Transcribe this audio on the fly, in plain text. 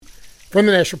From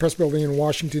the National Press Building in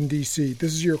Washington, D.C.,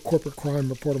 this is your Corporate Crime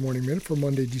Reporter Morning Minute for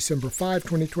Monday, December 5,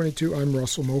 2022. I'm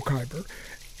Russell Mokhiber.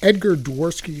 Edgar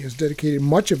Dworsky has dedicated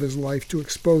much of his life to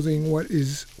exposing what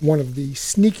is one of the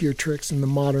sneakier tricks in the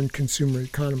modern consumer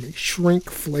economy,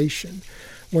 shrinkflation,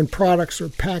 when products or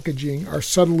packaging are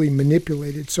subtly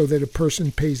manipulated so that a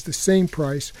person pays the same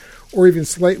price or even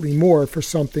slightly more for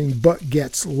something but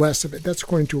gets less of it. That's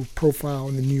according to a profile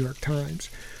in the New York Times.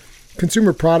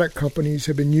 Consumer product companies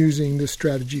have been using this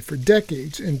strategy for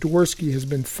decades, and Dworsky has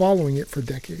been following it for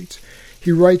decades.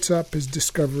 He writes up his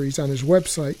discoveries on his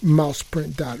website,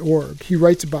 mouseprint.org. He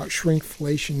writes about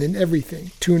shrinkflation in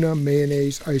everything: tuna,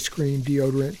 mayonnaise, ice cream,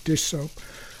 deodorant, dish soap,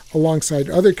 alongside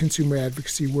other consumer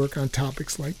advocacy work on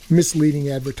topics like misleading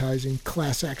advertising,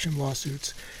 class action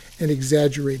lawsuits, and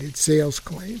exaggerated sales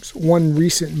claims. One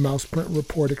recent Mouseprint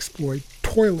report explored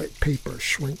toilet paper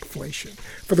shrinkflation.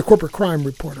 For the Corporate Crime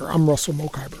Reporter, I'm Russell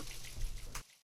Mokhiber.